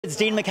It's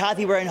Dean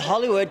McCarthy. We're in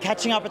Hollywood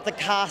catching up with the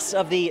cast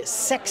of the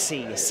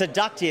sexy,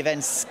 seductive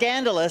and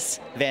scandalous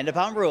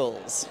Vanderpump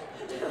Rules.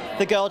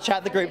 The girl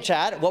chat, the group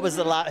chat. Who was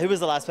the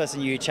last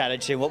person you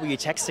chatted to? What were you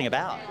texting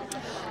about?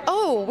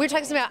 Oh, we're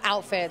texting about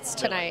outfits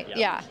tonight.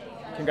 Yeah.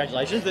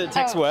 Congratulations, the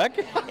text work.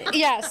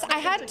 Yes, I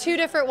had two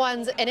different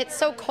ones, and it's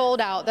so cold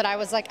out that I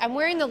was like, I'm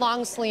wearing the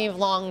long sleeve,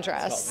 long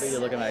dress. You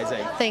look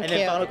amazing. Thank you. And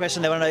then final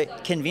question, they want to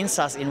convince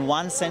us in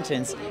one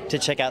sentence to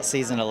check out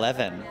season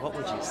 11. What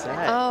would you say?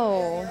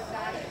 Oh.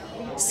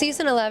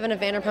 Season 11 of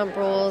Vanderpump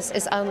Rules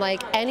is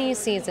unlike any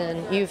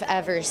season you've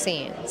ever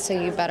seen, so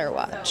you better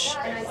watch.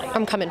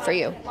 I'm coming for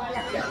you.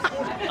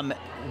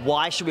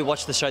 Why should we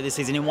watch the show this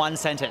season in one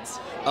sentence?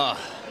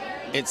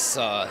 It's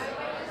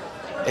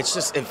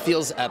just, it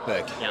feels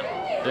epic.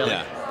 Yeah, really?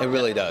 Yeah, it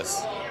really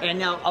does. And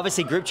now,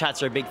 obviously, group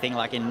chats are a big thing,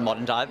 like in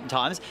modern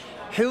times.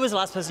 Who was the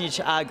last person you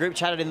group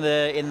chatted in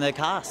the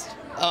cast?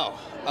 Oh,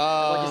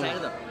 what did you say to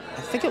them?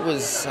 I think it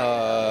was.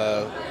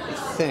 I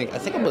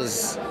think it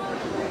was.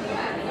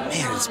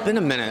 Man, it's been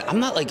a minute.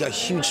 I'm not like a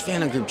huge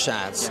fan of group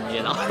chats.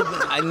 You know?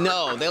 I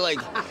know they like.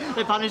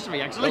 They punished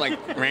me actually. They're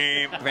like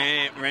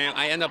ram.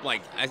 I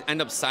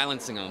end up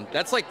silencing them.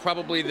 That's like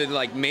probably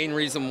the main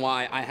reason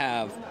why I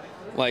have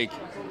like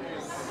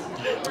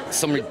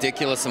some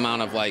ridiculous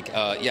amount of I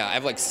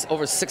have like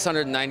over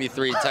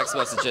 693 text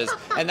messages,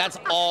 and that's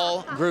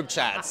all group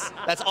chats.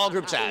 That's all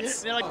group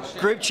chats. They're like,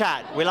 group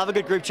chat. We love a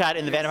good group chat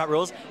in the Vanderpump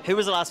Rules. Who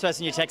was the last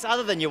person you text,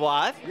 other than your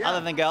wife,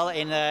 other than girl,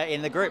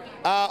 in the group?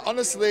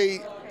 Honestly,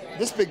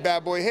 this big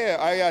bad boy here,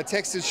 I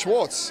texted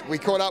Schwartz. We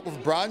caught up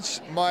with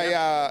brunch.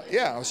 I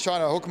was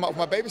trying to hook him up with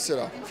my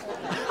babysitter.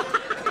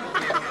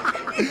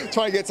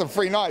 Trying to get some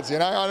free nights, you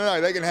know? I don't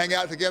know, they can hang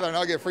out together and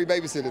I'll get free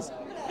babysitters.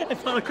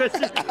 Final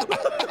question.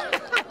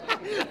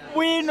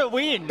 Win.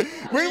 Win.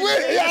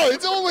 Yo,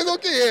 it's all we're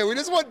looking here. We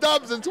just want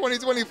dubs in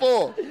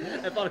 2024.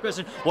 And final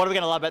question, what are we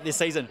going to love about this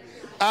season?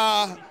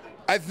 I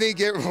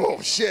think I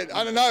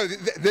don't know.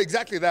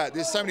 Exactly that.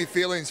 There's so many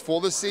feelings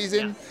for this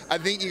season. Yeah. I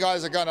think you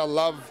guys are going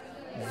to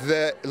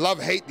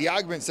hate the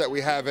arguments that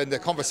we have and the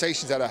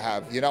conversations that I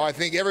have. You know, I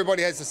think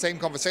everybody has the same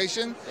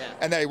conversation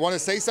and they want to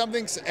say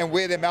something and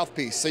we're their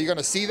mouthpiece. So you're going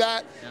to see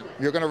that. Yeah.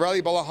 You're going to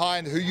rally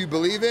behind who you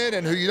believe in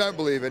and who you don't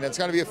believe in. It's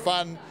going to be a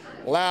fun,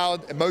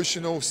 loud,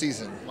 emotional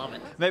season. Love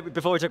it. Maybe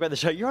before we talk about the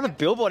show, you're on a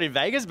billboard in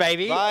Vegas,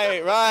 baby.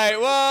 Right,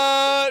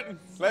 what?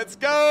 Let's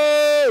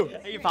go!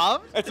 Are you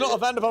pumped? It's not a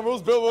Vanderpump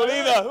Rules billboard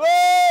either.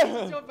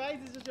 It's your face,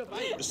 it's just your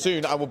face.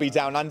 Soon I will be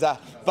down under,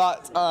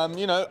 but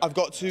you know, I've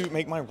got to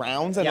make my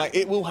rounds, and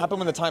it will happen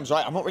when the time's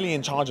right. I'm not really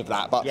in charge of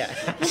that, but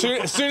as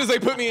soon as they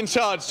put me in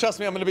charge,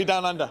 trust me, I'm going to be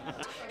down under.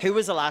 Who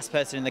was the last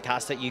person in the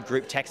cast that you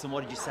group text, and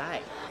what did you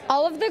say?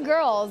 All of the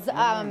girls.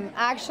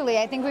 Actually,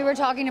 I think we were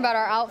talking about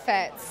our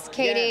outfits.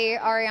 Katie,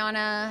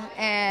 Ariana,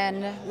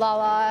 and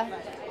Lala,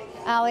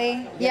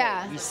 Ali.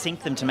 Yeah. You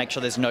sync them to make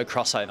sure there's no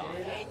crossover.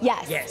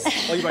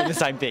 Yes. Or you're wearing the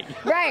same thing.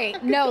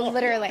 Right. No,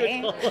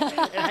 literally.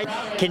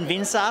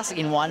 Convince us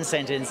in one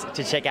sentence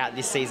to check out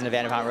this season of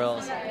Vanderpump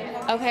Rules.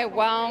 Okay,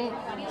 well,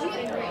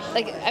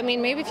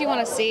 maybe if you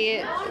want to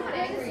see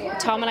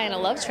Tom and I in a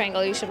love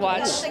triangle, you should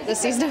watch the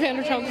season of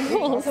Vanderpump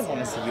Rules. I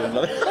want to see you in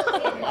love.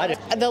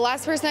 The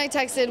last person I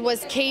texted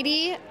was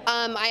Katie.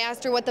 I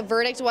asked her what the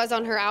verdict was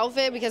on her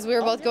outfit because we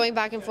were both going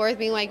back and forth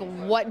being like,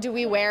 what do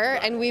we wear?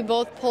 And we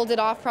both pulled it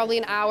off probably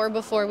an hour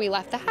before we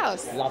left the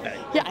house. Love it.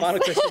 Yes. Final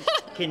question.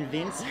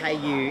 Convince Hey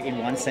You in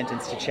one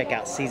sentence to check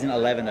out season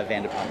 11 of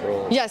Vanderpump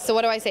Rules. Yes, so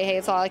what do I say? Hey,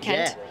 it's Lala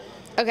Kent?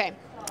 Yeah. Okay.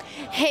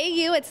 Hey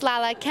you, it's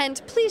Lala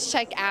Kent. Please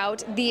check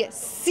out the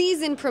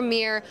season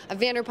premiere of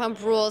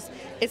Vanderpump Rules.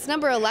 It's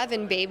number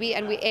 11, baby,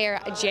 and we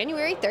air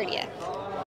January 30th.